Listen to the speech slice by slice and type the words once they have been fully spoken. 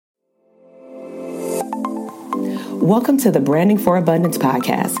Welcome to the Branding for Abundance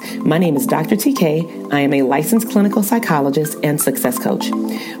podcast. My name is Dr. TK. I am a licensed clinical psychologist and success coach.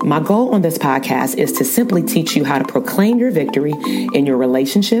 My goal on this podcast is to simply teach you how to proclaim your victory in your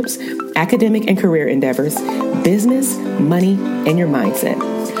relationships, academic and career endeavors, business, money, and your mindset.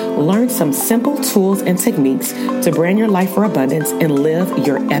 Learn some simple tools and techniques to brand your life for abundance and live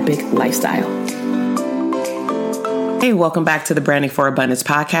your epic lifestyle. Hey, welcome back to the Branding for Abundance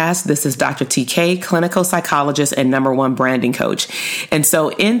podcast. This is Dr. TK, clinical psychologist and #1 branding coach. And so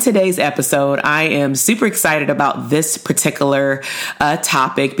in today's episode, I am super excited about this particular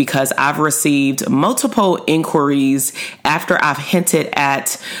topic because I've received multiple inquiries after I've hinted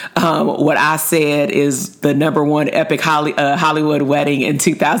at what I said is the #1 epic Hollywood wedding in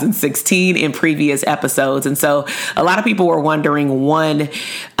 2016 in previous episodes. And so a lot of people were wondering, one,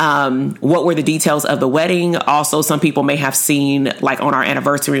 what were the details of the wedding? Also, some people may have seen, like on our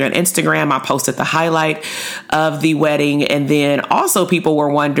anniversary on Instagram, I posted the highlight of the wedding. And then also people were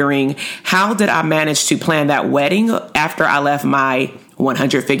wondering, how did I manage to plan that wedding after I left my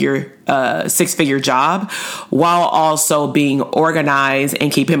 6-figure job while also being organized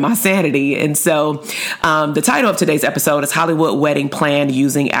and keeping my sanity? And so the title of today's episode is Hollywood Wedding Planned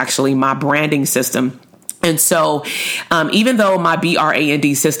Using Actually My Branding System. And so even though my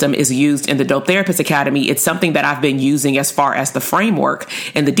B.R.A.N.D system is used in the Dope Therapist Academy, it's something that I've been using as far as the framework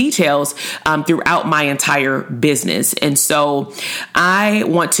and the details throughout my entire business. And so I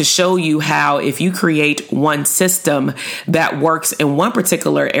want to show you how if you create one system that works in one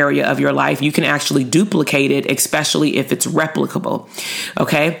particular area of your life, you can actually duplicate it, especially if it's replicable.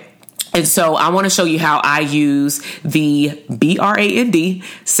 Okay. And so I want to show you how I use the B.R.A.N.D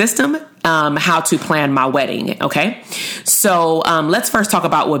system, how to plan my wedding. Okay. So let's first talk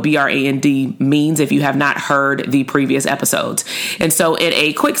about what B.R.A.N.D means if you have not heard the previous episodes. And so in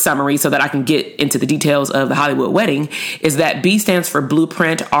a quick summary, so that I can get into the details of the Hollywood wedding, is that B stands for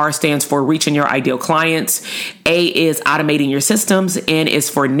blueprint, R stands for reaching your ideal clients, A is automating your systems, N is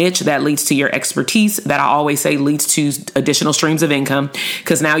for niche, that leads to your expertise, that I always say leads to additional streams of income,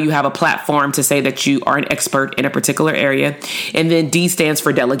 because now you have a platform to say that you are an expert in a particular area. And then D stands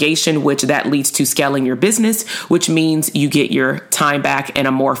for delegation, which that leads to scaling your business, which means you get your time back and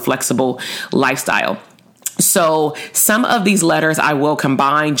a more flexible lifestyle. So some of these letters I will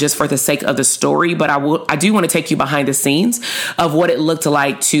combine just for the sake of the story, but I do want to take you behind the scenes of what it looked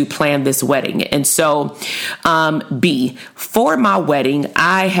like to plan this wedding. And so B, for my wedding,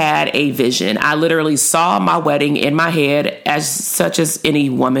 I had a vision. I literally saw my wedding in my head as such as any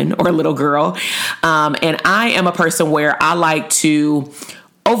woman or little girl. And I am a person where I like to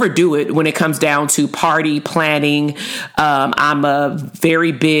overdo it when it comes down to party planning. I'm a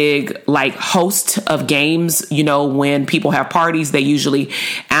very big host of games. You know, when people have parties, they usually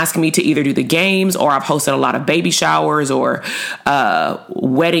ask me to either do the games, or I've hosted a lot of baby showers or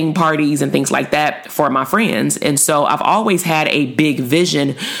wedding parties and things like that for my friends. And so I've always had a big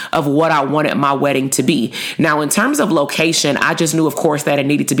vision of what I wanted my wedding to be. Now, in terms of location, I just knew, of course, that it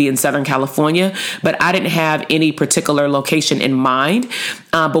needed to be in Southern California, but I didn't have any particular location in mind.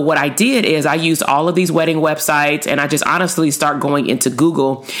 But what I did is I used all of these wedding websites, and I just honestly start going into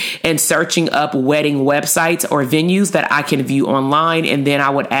Google and searching up wedding websites or venues that I can view online. And then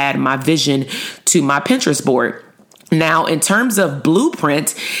I would add my vision to my Pinterest board. Now, in terms of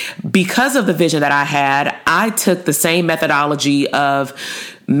blueprint, because of the vision that I had, I took the same methodology of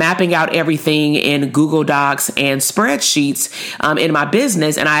mapping out everything in Google Docs and spreadsheets in my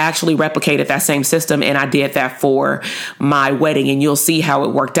business. And I actually replicated that same system, and I did that for my wedding. And you'll see how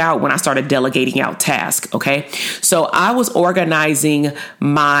it worked out when I started delegating out tasks. Okay. So I was organizing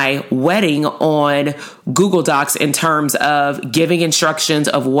my wedding on Google Docs in terms of giving instructions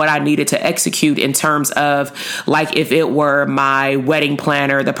of what I needed to execute in terms of, like, if it were my wedding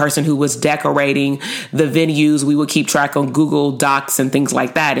planner, the person who was decorating the venues, we would keep track on Google Docs and things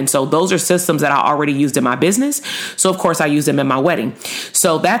like that. And so those are systems that I already used in my business. So of course I use them in my wedding.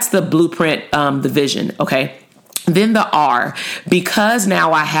 So that's the blueprint, the vision. Okay. Then the R, because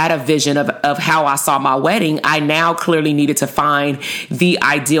now I had a vision of how I saw my wedding, I now clearly needed to find the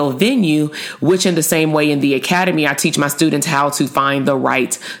ideal venue, which in the same way in the academy, I teach my students how to find the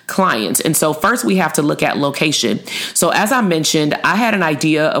right clients. And so first we have to look at location. So as I mentioned, I had an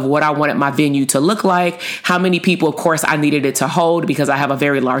idea of what I wanted my venue to look like, how many people, of course, I needed it to hold, because I have a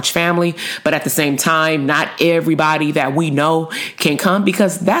very large family, but at the same time, not everybody that we know can come,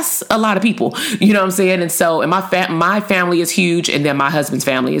 because that's a lot of people, you know what I'm saying? And so in my family is huge, and then my husband's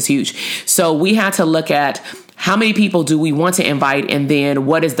family is huge. So we had to look at how many people do we want to invite? And then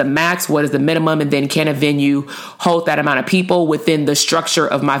what is the max? What is the minimum? And then can a venue hold that amount of people within the structure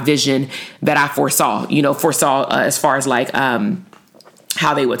of my vision that I foresaw as far as like,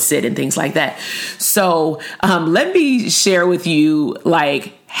 how they would sit and things like that. So let me share with you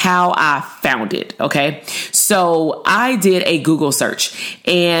like how I found it. Okay. So I did a Google search,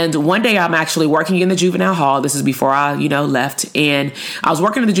 and one day I'm actually working in the juvenile hall. This is before I, left, and I was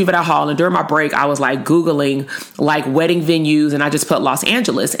working in the juvenile hall, and during my break, I was like Googling like wedding venues, and I just put Los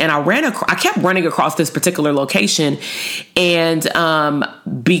Angeles, and I kept running across this particular location. And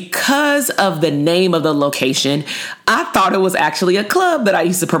because of the name of the location, I thought it was actually a club that I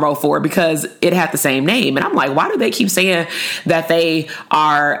used to promote for because it had the same name. And I'm like, why do they keep saying that they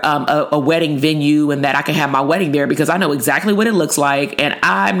are a wedding venue and that I can have my wedding there? Because I know exactly what it looks like, and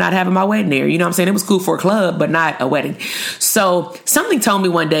I'm not having my wedding there. You know what I'm saying? It was cool for a club, but not a wedding. So something told me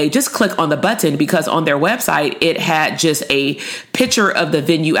one day, just click on the button, because on their website, it had just a picture of the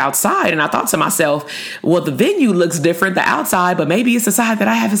venue outside. And I thought to myself, well, the venue looks different, the outside, but maybe it's a side that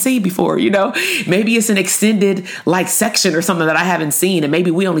I haven't seen before. Maybe it's an extended like section or something that I haven't seen. And maybe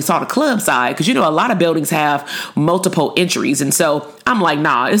we only saw the club side, because, a lot of buildings have multiple entries. And so I'm like,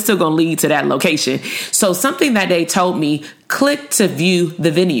 nah, it's still going to lead to that location. So something that day told me, click to view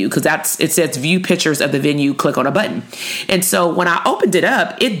the venue, because it says view pictures of the venue, click on a button. And so when I opened it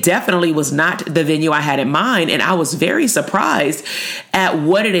up, it definitely was not the venue I had in mind. And I was very surprised at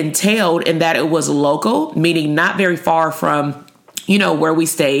what it entailed, and that it was local, meaning not very far from where we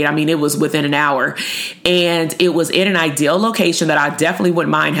stayed. I mean, it was within an hour, and it was in an ideal location that I definitely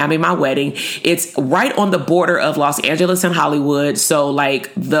wouldn't mind having my wedding. It's right on the border of Los Angeles and Hollywood. So like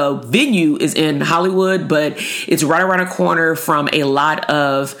the venue is in Hollywood, but it's right around a corner from a lot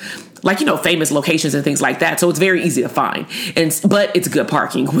of famous locations and things like that. So it's very easy to find. But it's good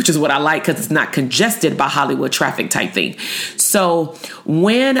parking, which is what I like, because it's not congested by Hollywood traffic type thing. So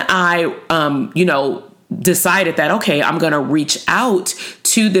when I, decided that, okay, I'm going to reach out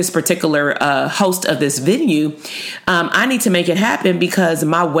to this particular host of this venue, I need to make it happen, because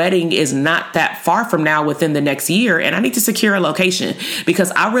my wedding is not that far from now within the next year. And I need to secure a location,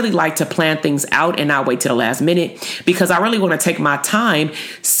 because I really like to plan things out and not wait till the last minute, because I really want to take my time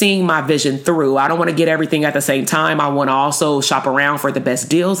seeing my vision through. I don't want to get everything at the same time. I want to also shop around for the best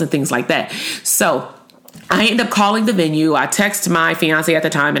deals and things like that. So I ended up calling the venue. I texted my fiance at the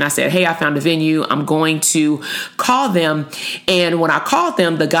time and I said, hey, I found a venue. I'm going to call them. And when I called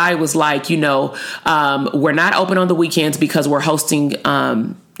them, the guy was like, we're not open on the weekends because we're hosting,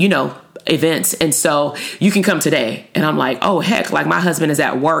 events. And so you can come today. And I'm like, oh, heck, like my husband is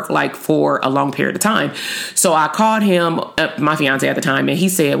at work like for a long period of time. So I called him, my fiance at the time, and he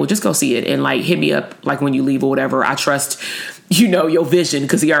said, well, just go see it and like hit me up like when you leave or whatever. I trust your vision,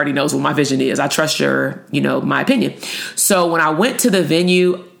 because he already knows what my vision is. I trust your, my opinion. So when I went to the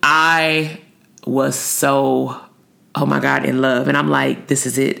venue, I was so, oh my God, in love. And I'm like, this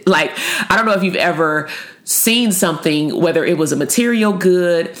is it. Like, I don't know if you've ever seen something, whether it was a material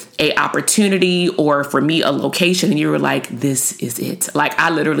good, a opportunity, or for me, a location, and you were like, this is it. Like, I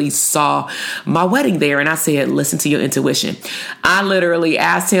literally saw my wedding there, and I said, listen to your intuition. I literally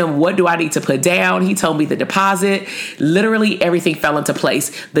asked him, what do I need to put down? He told me the deposit. Literally everything fell into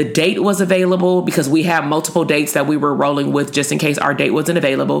place. The date was available, because we have multiple dates that we were rolling with just in case our date wasn't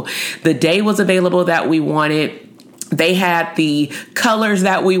available. The day was available that we wanted. They had the colors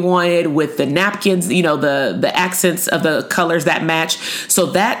that we wanted with the napkins, the accents of the colors that match. So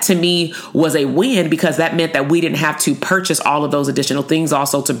that to me was a win, because that meant that we didn't have to purchase all of those additional things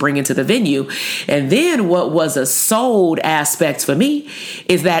also to bring into the venue. And then what was a sold aspect for me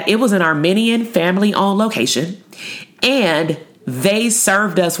is that it was an Armenian family-owned location, and they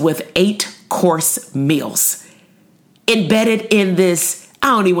served us with 8-course meals embedded in this. I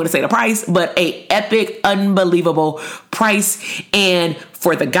don't even want to say the price, but a epic, unbelievable price. And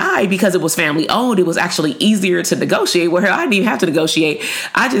for the guy, because it was family owned, it was actually easier to negotiate, where I didn't even have to negotiate.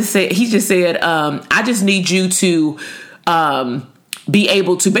 He just said, I just need you to be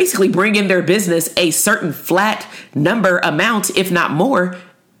able to basically bring in their business a certain flat number amount, if not more.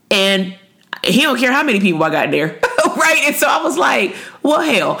 And he don't care how many people I got there. Right. And so I was like, well,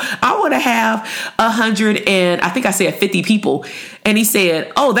 hell, I want to have 100 and I think I said 50 people. And he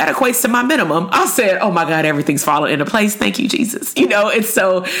said, oh, that equates to my minimum. I said, oh my God, everything's falling into place. Thank you, Jesus. And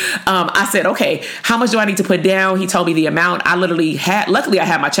so I said, okay, how much do I need to put down? He told me the amount. Luckily I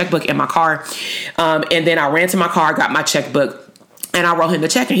had my checkbook in my car. And then I ran to my car, got my checkbook. And I wrote him the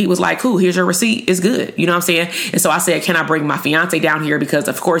check and he was like, cool, here's your receipt. It's good. You know what I'm saying? And so I said, can I bring my fiance down here? Because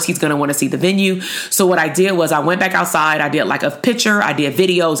of course he's going to want to see the venue. So what I did was I went back outside. I did like a picture. I did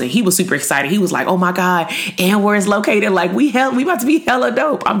videos and he was super excited. He was like, oh my God. And where it's located? Like we about to be hella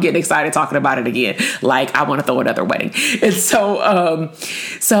dope. I'm getting excited talking about it again. Like I want to throw another wedding. And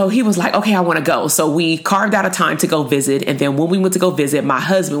so he was like, okay, I want to go. So we carved out a time to go visit. And then when we went to go visit, my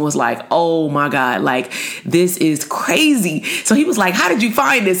husband was like, oh my God, like this is crazy. So he was like, how did you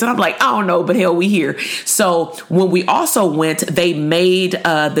find this? And I'm like, I don't know, but hell, we here. So when we also went, they made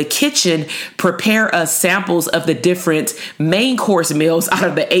the kitchen prepare us samples of the different main course meals out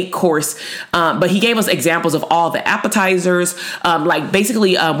of the 8 course. But he gave us examples of all the appetizers. Like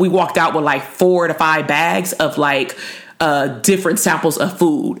basically, we walked out with like 4 to 5 bags of like different samples of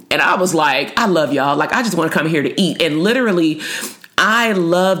food. And I was like, I love y'all. Like, I just want to come here to eat. And literally, I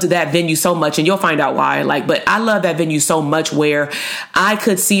loved that venue so much, and you'll find out why. But I love that venue so much where I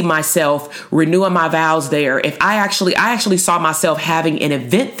could see myself renewing my vows there. If I actually saw myself having an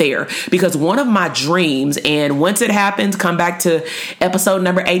event there, because one of my dreams, and once it happens, come back to episode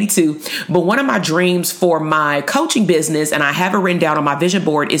number 82. But one of my dreams for my coaching business, and I have it written down on my vision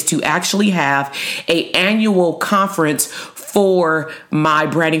board, is to actually have an annual conference for my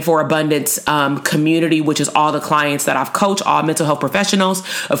Branding for Abundance community, which is all the clients that I've coached, all mental health professionals.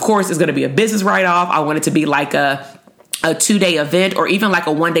 Of course, it's going to be a business write-off. I want it to be like a 2-day event or even like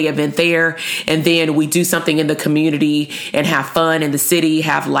a 1-day event there. And then we do something in the community and have fun in the city,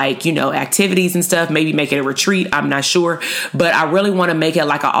 have like, activities and stuff, maybe make it a retreat. I'm not sure, but I really want to make it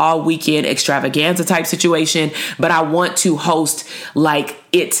like an all weekend extravaganza type situation. But I want to host like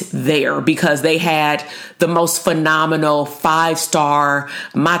it there because they had the most phenomenal 5-star,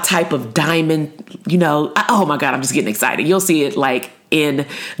 my type of diamond, oh my God, I'm just getting excited. You'll see it like in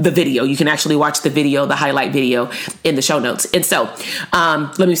the video. You can actually watch the video, the highlight video in the show notes. And so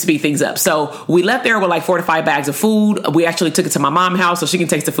let me speed things up. So we left there with like 4 to 5 bags of food. We actually took it to my mom's house so she can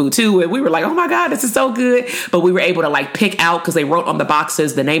taste the food too. And we were like, oh my God, this is so good. But we were able to like pick out, because they wrote on the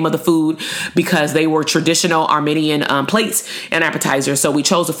boxes the name of the food, because they were traditional Armenian plates and appetizers. So we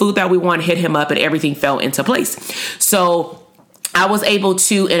chose the food that we wanted, hit him up, and everything fell into place. So I was able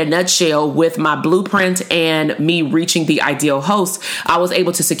to, in a nutshell, with my blueprint and me reaching the ideal host, I was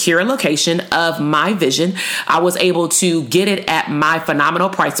able to secure a location of my vision. I was able to get it at my phenomenal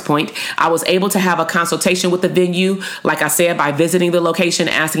price point. I was able to have a consultation with the venue, like I said, by visiting the location,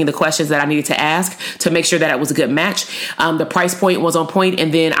 asking the questions that I needed to ask to make sure that it was a good match. The price point was on point,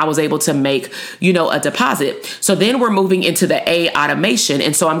 and then I was able to make, a deposit. So then we're moving into the A, automation.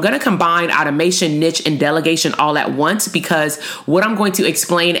 And so I'm going to combine automation, niche, and delegation all at once, because what I'm going to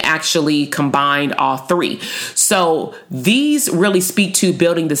explain actually combined all 3. So these really speak to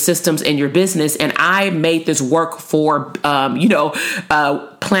building the systems in your business. And I made this work for,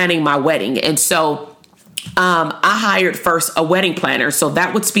 planning my wedding. And so I hired first a wedding planner. So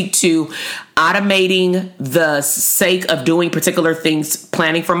that would speak to automating the sake of doing particular things,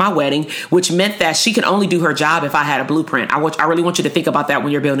 planning for my wedding, which meant that she can only do her job if I had a blueprint. I really want you to think about that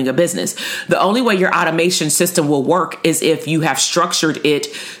when you're building a business. The only way your automation system will work is if you have structured it,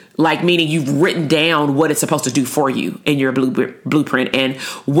 like meaning you've written down what it's supposed to do for you in your blueprint and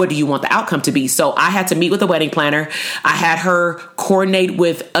what do you want the outcome to be. So I had to meet with a wedding planner. I had her coordinate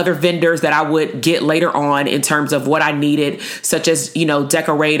with other vendors that I would get later on in terms of what I needed, such as,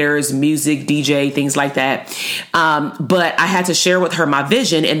 decorators, music, DJ, things like that. But I had to share with her my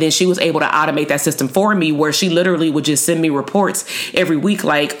vision, and then she was able to automate that system for me, where she literally would just send me reports every week,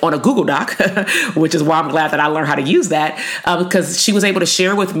 like on a Google Doc, which is why I'm glad that I learned how to use that, because she was able to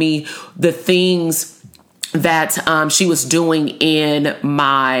share with me the things that she was doing in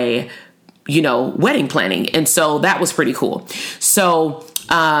my, wedding planning. And so that was pretty cool. So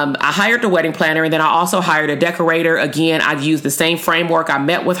I hired the wedding planner, and then I also hired a decorator. Again, I used the same framework. I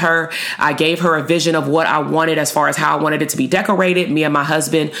met with her. I gave her a vision of what I wanted as far as how I wanted it to be decorated. Me and my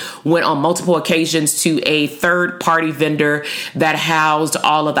husband went on multiple occasions to a third-party vendor that housed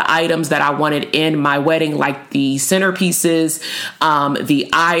all of the items that I wanted in my wedding, like the centerpieces, the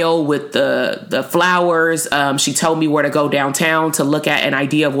aisle with the flowers. She told me where to go downtown to look at an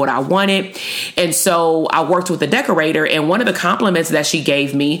idea of what I wanted. And so I worked with the decorator, and one of the compliments that she gave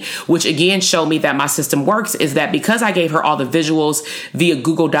gave me, which again showed me that my system works, is that because I gave her all the visuals via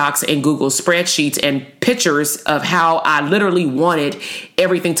Google Docs and Google spreadsheets and pictures of how I literally wanted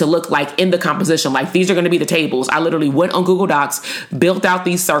everything to look like in the composition, like these are going to be the tables. I literally went on Google Docs, built out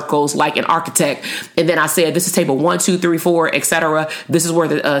these circles like an architect. And then I said, this is table 1, 2, 3, 4, etc. This is where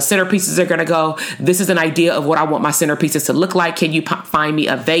the centerpieces are going to go. This is an idea of what I want my centerpieces to look like. Can you find me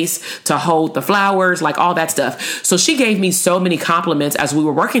a vase to hold the flowers, like all that stuff. So she gave me so many compliments as we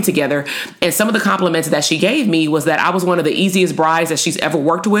were working together. And some of the compliments that she gave me was that I was one of the easiest brides that she's ever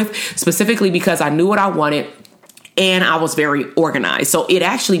worked with, specifically because I knew what I wanted. And I was very organized. So it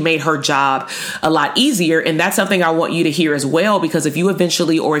actually made her job a lot easier. And that's something I want you to hear as well, because if you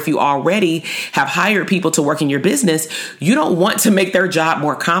eventually, or if you already have hired people to work in your business, you don't want to make their job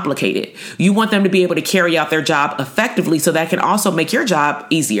more complicated. You want them to be able to carry out their job effectively, so that can also make your job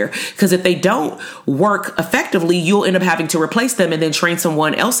easier. Because if they don't work effectively, you'll end up having to replace them and then train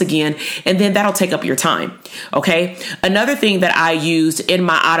someone else again. And then that'll take up your time. Okay. Another thing that I used in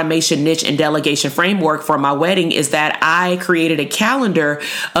my automation niche and delegation framework for my wedding is that I created a calendar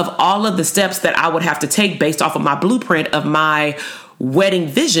of all of the steps that I would have to take based off of my blueprint of my wedding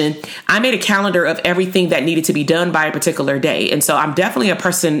vision. I made a calendar of everything that needed to be done by a particular day. And so I'm definitely a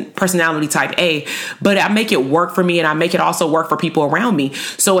personality type A, but I make it work for me, and I make it also work for people around me.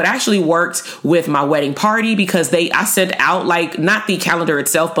 So it actually worked with my wedding party, because I sent out like not the calendar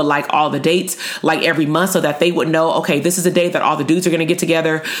itself, but like all the dates, like every month, so that they would know, okay, this is a day that all the dudes are going to get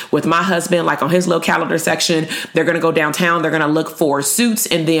together with my husband, like on his little calendar section. They're going to go downtown. They're going to look for suits.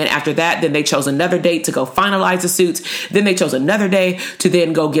 And then after that, then they chose another date to go finalize the suits. Then they chose another day to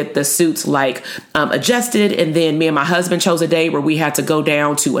then go get the suits like adjusted. And then me and my husband chose a day where we had to go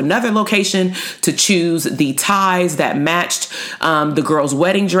down to another location to choose the ties that matched the girls'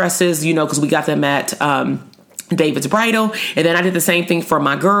 wedding dresses, because we got them at David's Bridal. And then I did the same thing for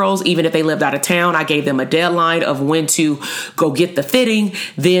my girls. Even if they lived out of town, I gave them a deadline of when to go get the fitting.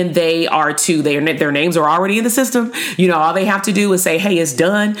 Then their names are already in the system. All they have to do is say, hey, it's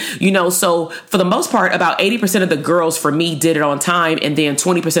done. So for the most part, about 80% of the girls for me did it on time. And then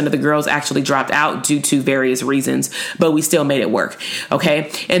 20% of the girls actually dropped out due to various reasons, but we still made it work. Okay.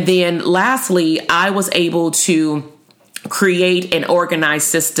 And then lastly, I was able to create an organized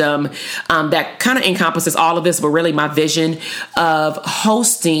system that kind of encompasses all of this, but really my vision of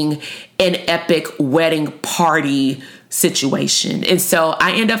hosting an epic wedding party situation. And so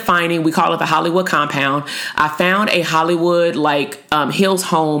I end up finding, we call it the Hollywood compound. I found a Hollywood Hills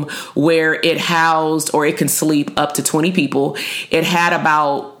home where it housed, or it can sleep up to 20 people. It had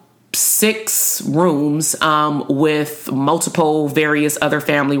about 6 rooms with multiple various other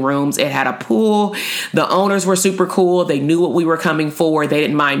family rooms. It had a pool. The owners were super cool. They knew what we were coming for. They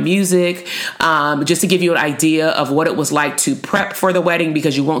didn't mind music. Just to give you an idea of what it was like to prep for the wedding,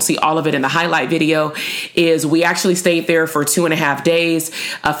 because you won't see all of it in the highlight video, is we actually stayed there for 2.5 days.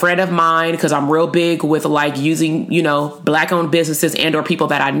 A friend of mine, because I'm real big with using, Black owned businesses and or people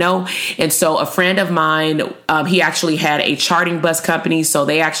that I know. And so a friend of mine, he actually had a charting bus company. So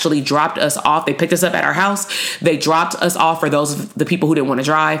they actually dropped us off. They picked us up at our house. They dropped us off, for the people who didn't want to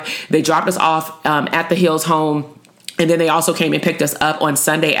drive. They dropped us off at the Hills home. And then they also came and picked us up on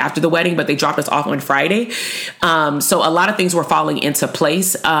Sunday after the wedding, but they dropped us off on Friday. So a lot of things were falling into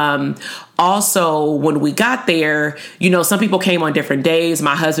place. Also, when we got there, some people came on different days.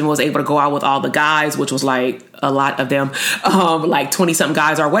 My husband was able to go out with all the guys, which was like a lot of them, like 20 something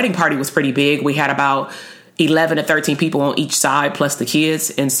guys. Our wedding party was pretty big. We had about 11 to 13 people on each side, plus the kids.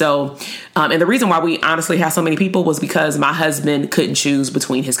 And so, and the reason why we honestly have so many people was because my husband couldn't choose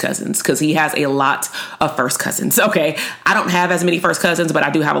between his cousins, because he has a lot of first cousins. Okay. I don't have as many first cousins, but I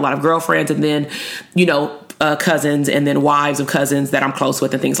do have a lot of girlfriends, and then, cousins, and then wives of cousins that I'm close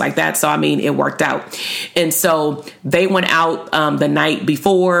with and things like that. So, it worked out. And so they went out the night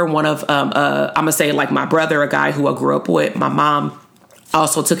before. One of, I'm going to say my brother, a guy who I grew up with, my mom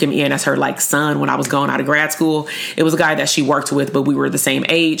also took him in as her son when I was going out of grad school. It was a guy that she worked with, but we were the same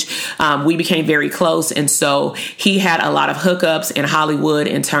age. We became very close. And so he had a lot of hookups in Hollywood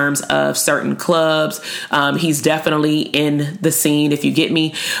in terms of certain clubs. He's definitely in the scene, if you get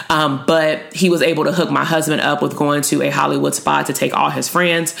me. But he was able to hook my husband up with going to a Hollywood spot to take all his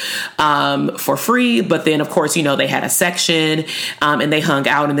friends for free. But then, of course, they had a section and they hung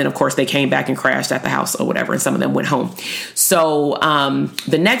out. And then, of course, they came back and crashed at the house or whatever. And some of them went home. So,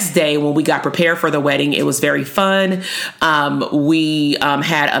 The next day when we got prepared for the wedding, it was very fun. We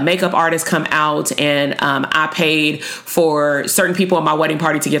had a makeup artist come out, and I paid for certain people at my wedding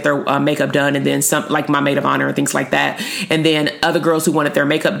party to get their makeup done, and then some, like my maid of honor and things like that. And then other girls who wanted their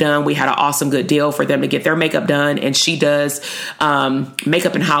makeup done, we had an awesome good deal for them to get their makeup done. And she does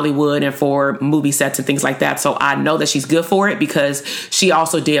makeup in Hollywood and for movie sets and things like that. So I know that she's good for it because she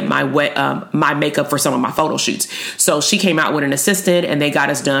also did my makeup for some of my photo shoots. So she came out with an assistant, and they got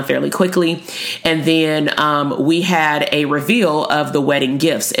us done fairly quickly. And then we had a reveal of the wedding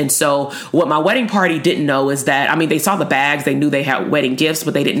gifts. And so what my wedding party didn't know is that, I mean, they saw the bags, they knew they had wedding gifts,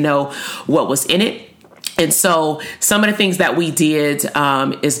 but they didn't know what was in it. And so some of the things that we did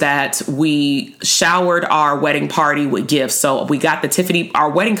is that we showered our wedding party with gifts. So we got our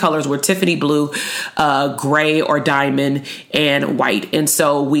wedding colors were Tiffany blue, gray or diamond, and white. And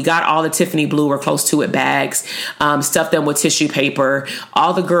so we got all the Tiffany blue or close to it bags, stuffed them with tissue paper.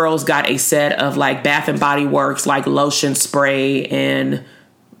 All the girls got a set of like Bath and Body Works, like lotion, spray, and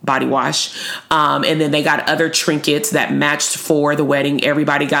body wash. And then they got other trinkets that matched for the wedding.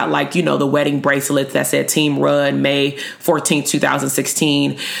 Everybody got like, the wedding bracelets that said Team Run, May 14th,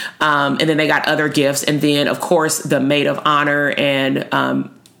 2016. And then they got other gifts. And then of course the maid of honor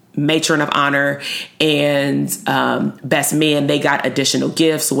and, matron of honor and best man, they got additional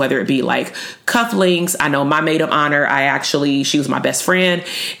gifts, whether it be like cufflinks. I know my maid of honor, she was my best friend.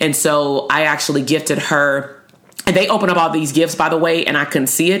 And so I actually gifted her. And they opened up all these gifts, by the way, and I couldn't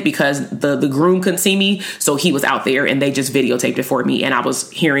see it because the groom couldn't see me. So he was out there and they just videotaped it for me. And I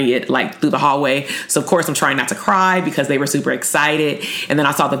was hearing it like through the hallway. So of course I'm trying not to cry because they were super excited. And then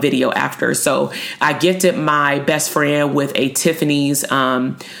I saw the video after. So I gifted my best friend with a Tiffany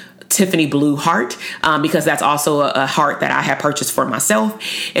blue heart, because that's also a heart that I had purchased for myself.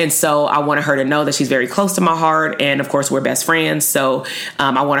 And so I wanted her to know that she's very close to my heart. And of course we're best friends. So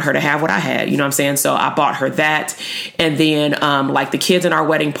I wanted her to have what I had, you know what I'm saying? So I bought her that. And then like the kids in our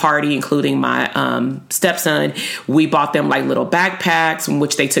wedding party, including my stepson, we bought them like little backpacks in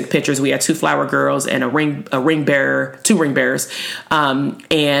which they took pictures. We had 2 flower girls and 2 ring bearers.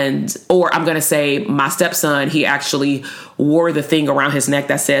 Or I'm going to say my stepson, he actually wore the thing around his neck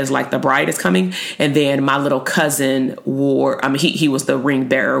that says like the bride is coming. And then my little cousin he was the ring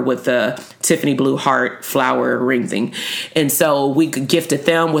bearer with the Tiffany blue heart flower ring thing. And so we gifted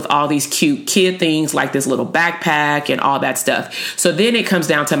them with all these cute kid things like this little backpack and all that stuff. So then it comes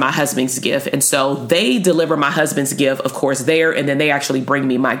down to my husband's gift. And so they deliver my husband's gift, of course, there. And then they actually bring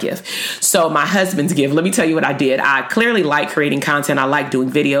me my gift. So my husband's gift, let me tell you what I did. I clearly like creating content. I like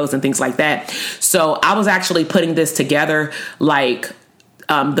doing videos and things like that. So I was actually putting this together like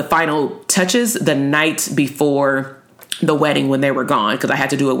the final touches the night before the wedding when they were gone, because I had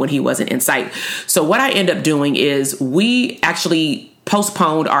to do it when he wasn't in sight. So what I ended up doing is we actually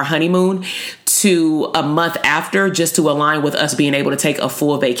postponed our honeymoon to a month after, just to align with us being able to take a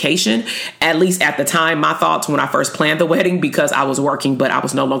full vacation. At least at the time, my thoughts when I first planned the wedding, because I was working, but I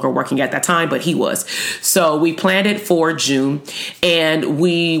was no longer working at that time, but he was. So we planned it for June, and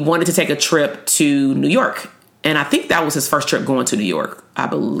we wanted to take a trip to New York. And I think that was his first trip going to New York, I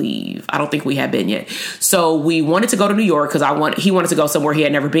believe. I don't think we had been yet. So we wanted to go to New York because he wanted to go somewhere he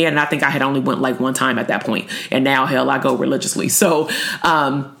had never been. And I think I had only went like one time at that point. And now, hell, I go religiously. So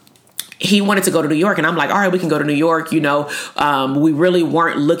he wanted to go to New York, and I'm like, all right, we can go to New York. We really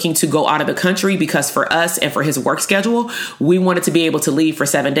weren't looking to go out of the country because for us and for his work schedule, we wanted to be able to leave for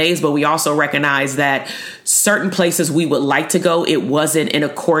 7 days. But we also recognized that certain places we would like to go, it wasn't in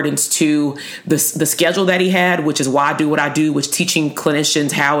accordance to the schedule that he had, which is why I do what I do, which teaching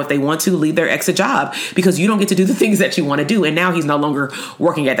clinicians how, if they want to, leave their exit job, because you don't get to do the things that you want to do. And now he's no longer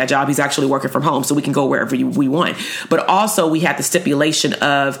working at that job. He's actually working from home, so we can go wherever we want. But also we had the stipulation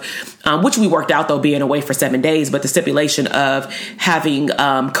of, which we worked out though, being away for 7 days, but the stipulation of having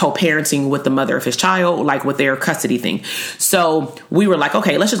co-parenting with the mother of his child, like with their custody thing. So we were like,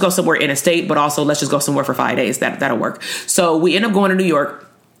 okay, let's just go somewhere in a state, but also let's just go somewhere for 5 days. That'll work. So we ended up going to New York.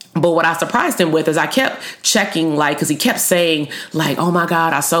 But what I surprised him with is I kept checking, like, because he kept saying, like, oh my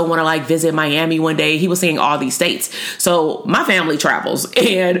God, I so want to like visit Miami one day. He was saying all these states. So my family travels,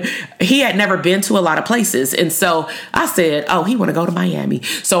 and he had never been to a lot of places. And so I said, oh, he want to go to Miami.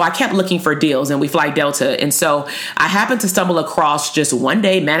 So I kept looking for deals, and we fly Delta. And so I happened to stumble across, just one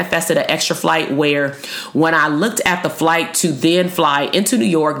day, manifested an extra flight where when I looked at the flight to then fly into New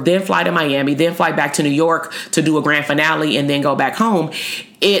York, then fly to Miami, then fly back to New York to do a grand finale and then go back home,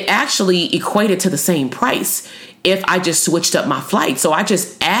 it actually equated to the same price if I just switched up my flight. So I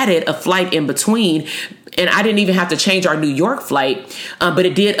just added a flight in between, and I didn't even have to change our New York flight, but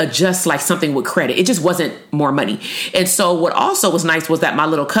it did adjust like something with credit. It just wasn't more money. And so what also was nice was that my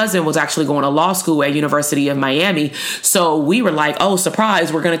little cousin was actually going to law school at University of Miami. So we were like, oh,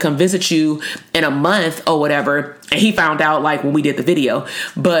 surprise, we're going to come visit you in a month or whatever. And he found out like when we did the video,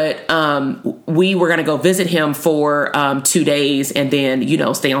 but we were going to go visit him for 2 days and then,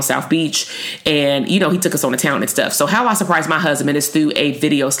 stay on South Beach. And, he took us on the town and stuff. So how I surprised my husband is through a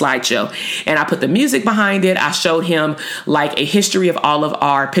video slideshow. And I put the music behind it. I showed him like a history of all of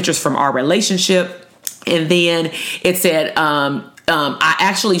our pictures from our relationship. And then it said, I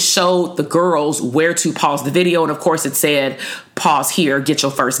actually showed the girls where to pause the video. And of course it said, pause here, get your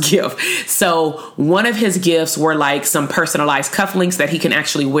first gift. So one of his gifts were like some personalized cufflinks that he can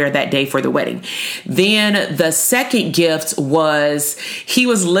actually wear that day for the wedding. Then the second gift was he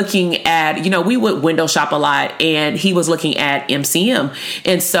was looking at, we would window shop a lot, and he was looking at MCM.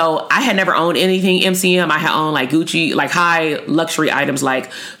 And so I had never owned anything MCM. I had owned like Gucci, like high luxury items like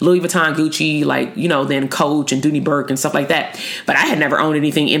Louis Vuitton, Gucci, like, then Coach and Dooney Burke and stuff like that. But I had never owned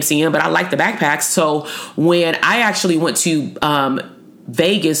anything MCM, but I liked the backpacks. So when I actually went to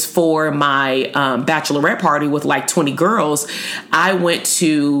Vegas for my bachelorette party with like 20 girls, I went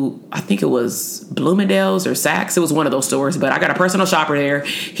to, I think it was Bloomingdale's or Saks. It was one of those stores, but I got a personal shopper there.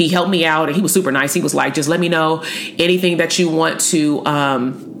 He helped me out and he was super nice. He was like, just let me know anything that you want to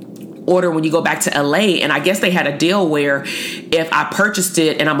order when you go back to LA. And I guess they had a deal where if I purchased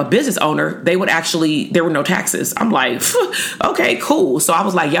it and I'm a business owner, there were no taxes. I'm like, okay, cool. So I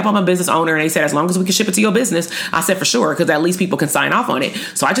was like, yep, I'm a business owner. And they said, as long as we can ship it to your business, I said for sure, because at least people can sign off on it.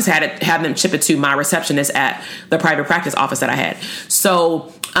 So I just had them ship it to my receptionist at the private practice office that I had.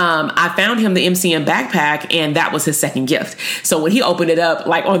 So I found him the MCM backpack, and that was his second gift. So when he opened it up,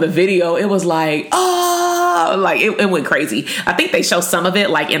 like on the video, it was like, oh, like it went crazy. I think they show some of it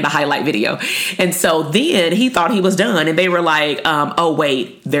like in the highlight video. And so then he thought he was done, and they were like, oh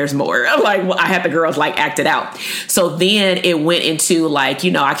wait, there's more. Like, I had the girls like act it out. So then it went into like,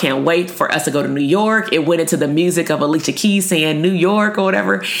 I can't wait for us to go to New York. It went into the music of Alicia Keys saying New York or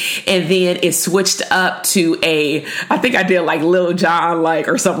whatever. And then it switched up to I think I did like Lil Jon, like,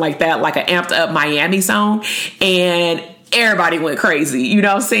 or something like that, like an amped up Miami song. And everybody went crazy, you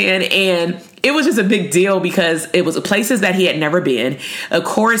know what I'm saying? And it was just a big deal because it was places that he had never been. Of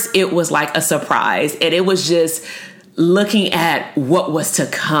course, it was like a surprise. And it was just looking at what was to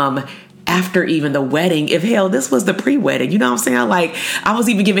come after even the wedding. If hell, this was the pre-wedding, you know what I'm saying? Like, I was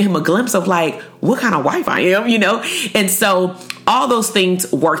even giving him a glimpse of like what kind of wife I am, And so all those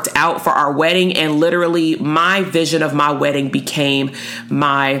things worked out for our wedding. And literally my vision of my wedding became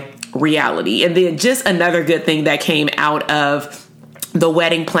my reality. And then just another good thing that came out of the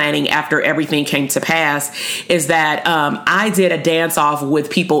wedding planning after everything came to pass is that I did a dance off with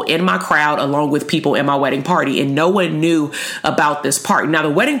people in my crowd along with people in my wedding party, and no one knew about this part. Now, the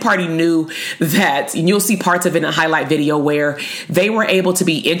wedding party knew that, and you'll see parts of it in a highlight video where they were able to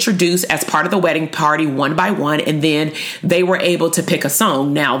be introduced as part of the wedding party one by one, and then they were able to pick a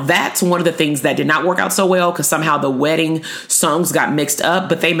song. Now, that's one of the things that did not work out so well because somehow the wedding songs got mixed up,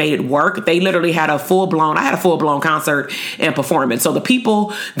 but they made it work. They literally had I had a full blown concert and performance. So the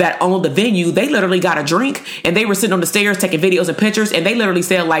people that owned the venue, they literally got a drink and they were sitting on the stairs taking videos and pictures, and they literally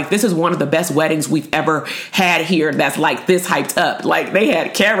said like, this is one of the best weddings we've ever had here that's like this hyped up. Like, they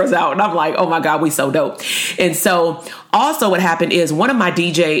had cameras out, and I'm like, oh my God, we so dope. And so also what happened is one of my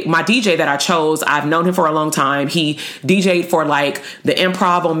DJ that I chose, I've known him for a long time. He DJ'd for like the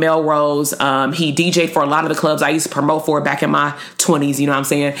Improv on Melrose. He DJ'd for a lot of the clubs I used to promote for back in my 20s, you know what I'm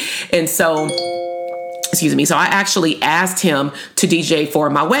saying? And so so I actually asked him to DJ for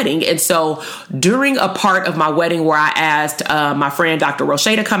my wedding. And so during a part of my wedding where I asked my friend Dr. Roche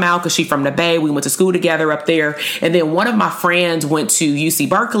to come out because she's from the Bay, we went to school together up there. And then one of my friends went to UC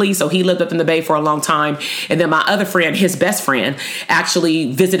Berkeley, so he lived up in the Bay for a long time. And then my other friend, his best friend,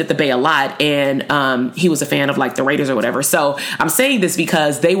 actually visited the Bay a lot, and he was a fan of like the Raiders or whatever. So I'm saying this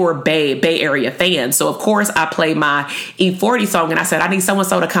because they were Bay Area fans. So of course I played my E40 song, and I said, I need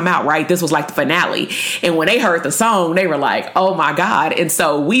so-and-so to come out, right? This was like the finale. And when they heard the song, they were like, oh my God. And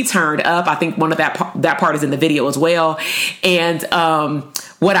so we turned up. I think one of that part is in the video as well. And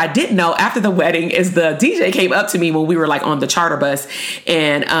what I didn't know after the wedding is the DJ came up to me when we were like on the charter bus,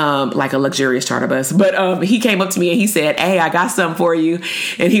 and like a luxurious charter bus. But he came up to me and he said, hey, I got something for you.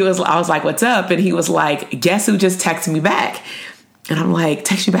 And I was like, what's up? And he was like, guess who just texted me back? And I'm like,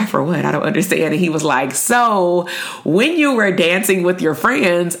 text you back for what? I don't understand. And he was like, so when you were dancing with your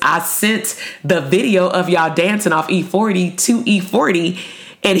friends, I sent the video of y'all dancing off E40 to E40.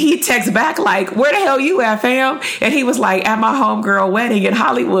 And he texts back like, where the hell you at, fam? And he was like, at my homegirl wedding in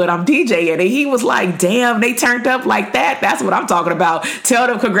Hollywood, I'm DJing. And he was like, damn, they turned up like that. That's what I'm talking about. Tell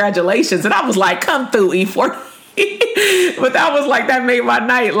them congratulations. And I was like, come through, E40. But that was like, that made my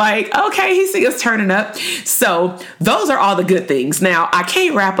night. Like, okay, he see us turning up. So those are all the good things. Now, I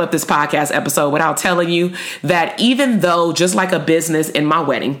can't wrap up this podcast episode without telling you that even though, just like a business in my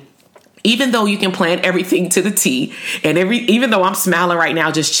wedding, even though you can plan everything to the T, and even though I'm smiling right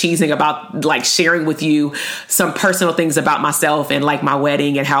now, just cheesing about like sharing with you some personal things about myself and like my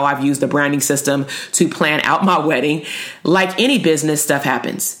wedding and how I've used the branding system to plan out my wedding, like any business, stuff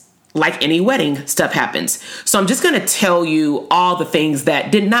happens. Like any wedding, stuff happens. So I'm just going to tell you all the things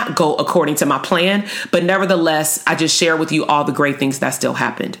that did not go according to my plan, but nevertheless, I just share with you all the great things that still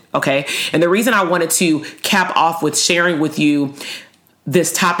happened. Okay. And the reason I wanted to cap off with sharing with you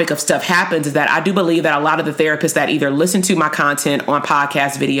this topic of stuff happens is that I do believe that a lot of the therapists that either listen to my content on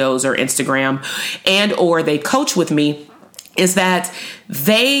podcast videos or Instagram and or they coach with me is that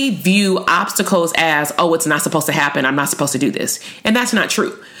they view obstacles as, oh, it's not supposed to happen. I'm not supposed to do this. And that's not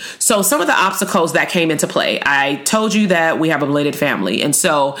true. So some of the obstacles that came into play, I told you that we have a blended family. And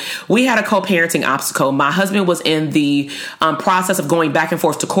so we had a co-parenting obstacle. My husband was in the process of going back and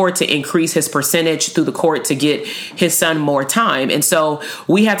forth to court to increase his percentage through the court to get his son more time. And so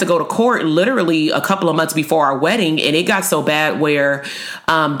we had to go to court literally a couple of months before our wedding. And it got so bad where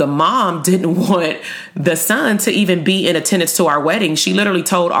the mom didn't want the son to even be in attendance to our wedding. She literally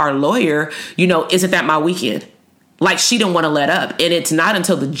told our lawyer, isn't that my weekend? Like she didn't want to let up. And it's not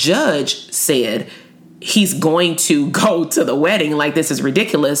until the judge said he's going to go to the wedding, like this is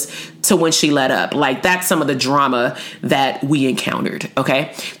ridiculous, to when she let up. Like that's some of the drama that we encountered.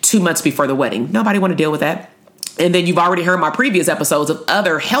 Okay. 2 months before the wedding. Nobody want to deal with that. And then you've already heard my previous episodes of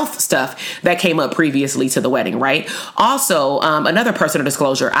other health stuff that came up previously to the wedding, right? Also, another personal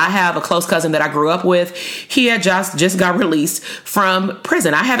disclosure. I have a close cousin that I grew up with. He had just got released from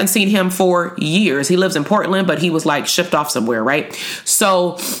prison. I haven't seen him for years. He lives in Portland, but he was like shipped off somewhere, right?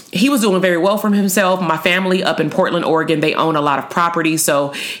 So he was doing very well for himself. My family up in Portland, Oregon, they own a lot of property.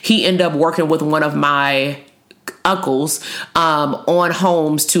 So he ended up working with one of my uncles on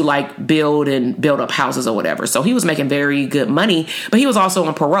homes to like build up houses or whatever. So he was making very good money, but he was also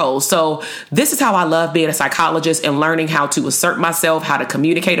on parole. So this is how I love being a psychologist and learning how to assert myself, how to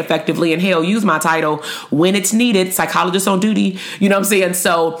communicate effectively, and hell, use my title when it's needed, psychologist on duty. You know what I'm saying?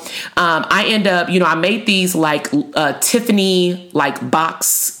 So I end up, I made these like Tiffany like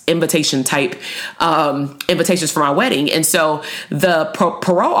box invitation type invitations for my wedding. And so the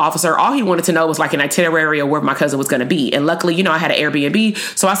parole officer, all he wanted to know was like an itinerary of where my cousin was going to be. And luckily, I had an Airbnb.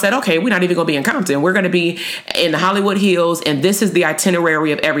 So I said, okay, we're not even going to be in Compton. We're going to be in the Hollywood Hills. And this is the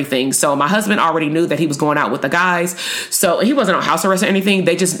itinerary of everything. So my husband already knew that he was going out with the guys. So he wasn't on house arrest or anything.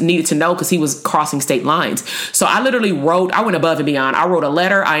 They just needed to know because he was crossing state lines. So I literally I went above and beyond. I wrote a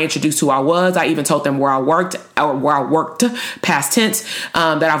letter. I introduced who I was. I even told them where I worked, past tense,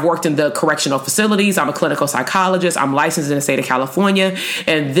 that I've worked in the correctional facilities. I'm a clinical psychologist. I'm licensed in the state of California.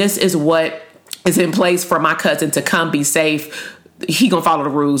 And this is what is in place for my cousin to come be safe. He gonna follow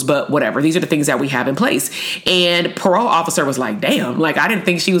the rules, but whatever. These are the things that we have in place. And parole officer was like, damn, like I didn't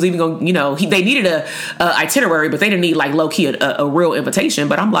think she was even gonna, they needed a itinerary, but they didn't need like low key a real invitation.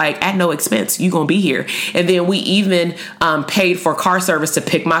 But I'm like, at no expense, you gonna be here. And then we even paid for car service to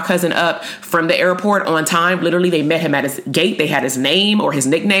pick my cousin up from the airport on time. Literally, they met him at his gate. They had his name or his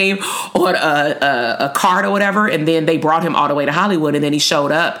nickname on a card or whatever. And then they brought him all the way to Hollywood. And then he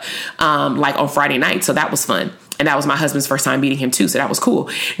showed up like on Friday night. So that was fun. And that was my husband's first time meeting him too. So that was cool.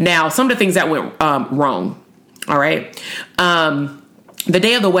 Now, some of the things that went wrong. All right. The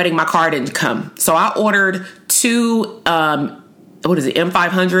day of the wedding, my car didn't come. So I ordered two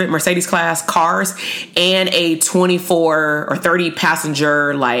M500 Mercedes class cars and a 24 or 30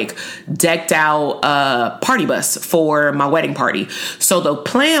 passenger, like decked out party bus for my wedding party. So the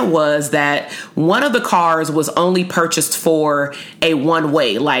plan was that one of the cars was only purchased for a one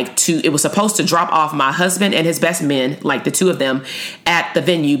way, it was supposed to drop off my husband and his best men, like the two of them at the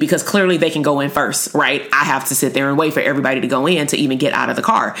venue, because clearly they can go in first, right? I have to sit there and wait for everybody to go in to even get out of the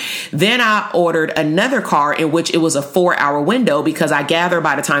car. Then I ordered another car in which it was a 4-hour window, because I gather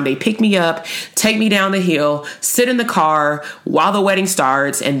by the time they pick me up, take me down the hill, sit in the car while the wedding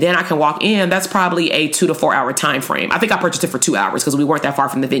starts, and then I can walk in, that's probably a 2 to 4 hour time frame. I think I purchased it for 2 hours because we weren't that far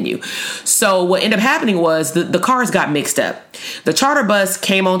from the venue. So what ended up happening was the cars got mixed up. The charter bus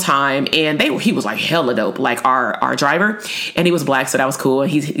came on time, and he was like hella dope, like our driver, and he was black, so that was cool.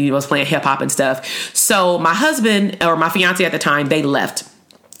 And he was playing hip hop and stuff. So my husband or my fiance at the time, they left.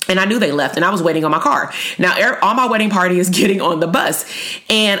 And I knew they left, and I was waiting on my car. Now, all my wedding party is getting on the bus,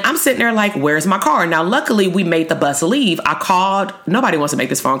 and I'm sitting there like, where's my car? Now, luckily, we made the bus leave. I called. Nobody wants to make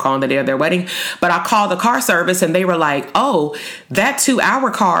this phone call on the day of their wedding, but I called the car service, and they were like, oh, that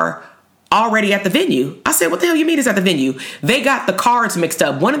 2-hour car already at the venue. I said, what the hell you mean it's at the venue? They got the cards mixed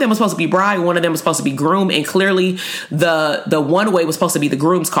up. One of them was supposed to be bride, one of them was supposed to be groom, and clearly the one way was supposed to be the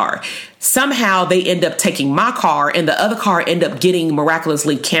groom's car. Somehow they end up taking my car, and the other car end up getting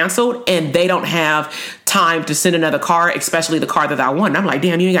miraculously canceled, and they don't have time to send another car, especially the car that I wanted. I'm like,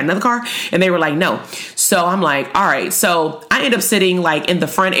 damn, you ain't got another car? And they were like, no. So I'm like, all right. So I end up sitting like in the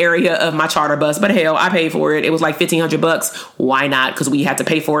front area of my charter bus, but hell, I paid for it. It was like $1,500. Why not? Because we had to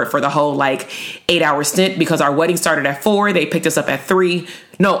pay for it for the whole like 8-hour stint, because our wedding started at 4. They picked us up at 3.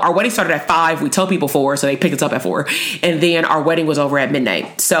 No, our wedding started at 5. We told people 4, so they picked us up at 4. And then our wedding was over at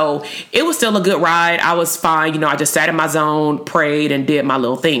midnight. So it was still a good ride. I was fine. I just sat in my zone, prayed, and did my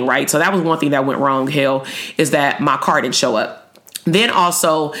little thing, right? So that was one thing that went wrong, hell, is that my car didn't show up. Then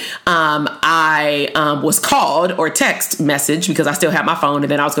also, I was called or text message, because I still had my phone, and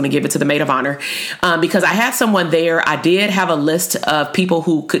then I was going to give it to the maid of honor, because I had someone there. I did have a list of people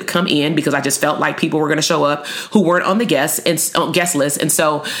who could come in, because I just felt like people were going to show up who weren't on the guest list. And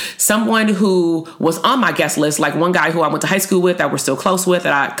so someone who was on my guest list, like one guy who I went to high school with, that we're still close with,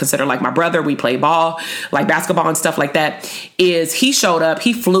 that I consider like my brother, we play ball, like basketball and stuff like that, he showed up.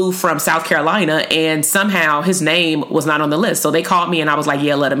 He flew from South Carolina, and somehow his name was not on the list. So they called me, and I was like,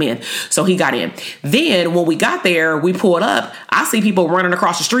 yeah, let him in. So he got in. Then when we got there, we pulled up. I see people running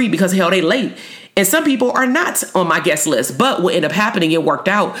across the street because hell, they late. And some people are not on my guest list. But what ended up happening, it worked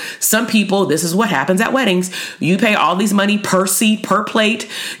out. Some people, this is what happens at weddings. You pay all these money per seat, per plate,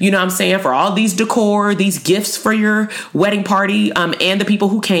 you know what I'm saying, for all these decor, these gifts for your wedding party, and the people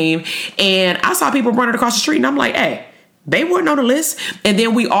who came. And I saw people running across the street, and I'm like, hey, they weren't on the list. And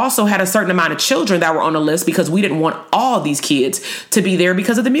then we also had a certain amount of children that were on the list, because we didn't want all these kids to be there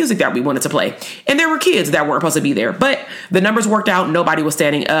because of the music that we wanted to play. And there were kids that weren't supposed to be there, but the numbers worked out. Nobody was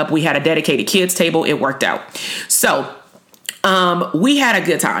standing up. We had a dedicated kids table. It worked out. So we had a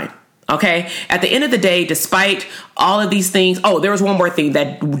good time. Okay. At the end of the day, despite all of these things. Oh, there was one more thing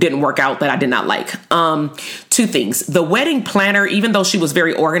that didn't work out that I did not like. 2 things. The wedding planner, even though she was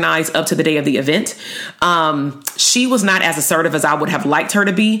very organized up to the day of the event, she was not as assertive as I would have liked her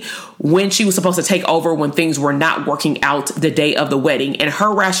to be when she was supposed to take over when things were not working out the day of the wedding. And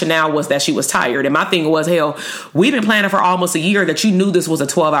her rationale was that she was tired. And my thing was, hell, we've been planning for almost a year that you knew this was a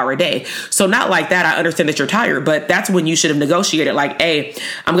 12-hour day. So not like that. I understand that you're tired, but that's when you should have negotiated like, hey,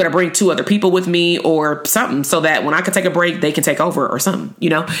 I'm going to bring 2 other people with me or something so that when I can take a break, they can take over or something, you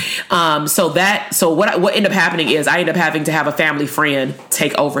know? So what ended up happening is I ended up having to have a family friend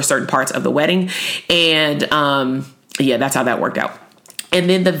take over certain parts of the wedding. And that's how that worked out. And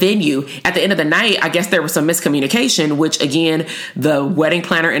then the venue, at the end of the night, I guess there was some miscommunication, which again, the wedding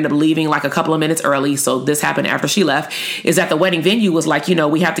planner ended up leaving like a couple of minutes early. So this happened after she left, is that the wedding venue was like,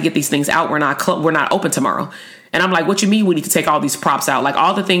 we have to get these things out. We're not open tomorrow. And I'm like, what you mean we need to take all these props out? Like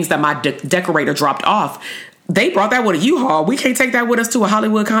all the things that my decorator dropped off, they brought that with a U-Haul. We can't take that with us to a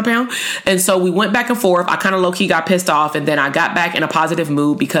Hollywood compound. And so we went back and forth. I kind of low-key got pissed off. And then I got back in a positive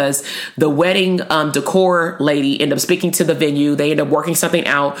mood because the wedding decor lady ended up speaking to the venue. They ended up working something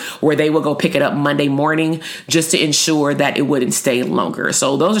out where they would go pick it up Monday morning just to ensure that it wouldn't stay longer.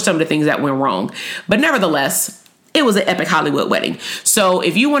 So those are some of the things that went wrong. But nevertheless, it was an epic Hollywood wedding. So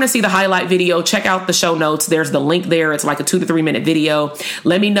if you want to see the highlight video, check out the show notes. There's the link there. It's like a 2 to 3 minute video.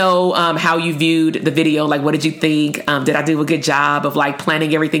 Let me know how you viewed the video. Like, what did you think? Did I do a good job of like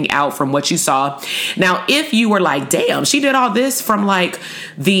planning everything out from what you saw? Now, if you were like, damn, she did all this from like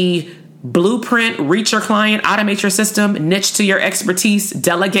the blueprint, reach your client, automate your system, niche to your expertise,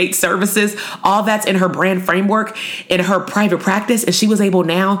 delegate services, all that's in her brand framework, in her private practice. And she was able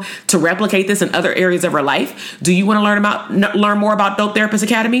now to replicate this in other areas of her life. Do you want to learn more about Dope Therapist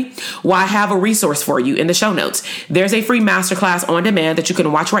Academy? Well, I have a resource for you in the show notes. There's a free masterclass on demand that you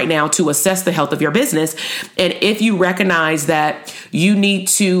can watch right now to assess the health of your business. And if you recognize that you need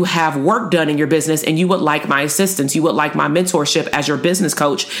to have work done in your business and you would like my assistance, you would like my mentorship as your business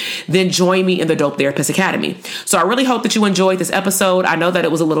coach, then join me in the Dope Therapist Academy. So I really hope that you enjoyed this episode. I know that it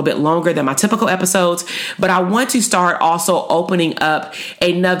was a little bit longer than my typical episodes, but I want to start also opening up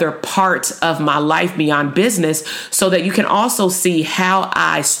another part of my life beyond business so that you can also see how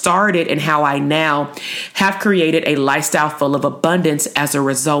I started and how I now have created a lifestyle full of abundance as a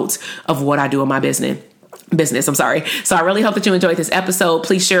result of what I do in my business. business. I'm sorry. So I really hope that you enjoyed this episode.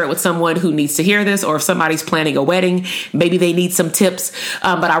 Please share it with someone who needs to hear this, or if somebody's planning a wedding, maybe they need some tips.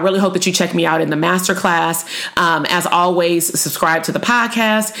 But I really hope that you check me out in the masterclass. As always, subscribe to the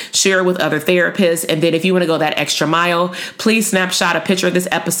podcast, share with other therapists. And then if you want to go that extra mile, please snapshot a picture of this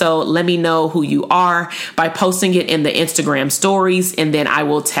episode. Let me know who you are by posting it in the Instagram stories. And then I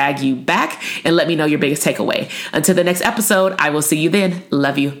will tag you back and let me know your biggest takeaway. Until the next episode, I will see you then.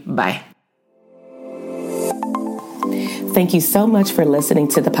 Love you. Bye. Thank you so much for listening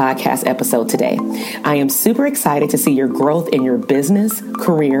to the podcast episode today. I am super excited to see your growth in your business,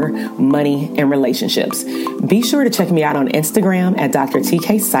 career, money, and relationships. Be sure to check me out on Instagram at Dr.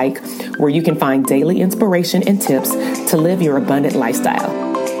 TK Psych, where you can find daily inspiration and tips to live your abundant lifestyle.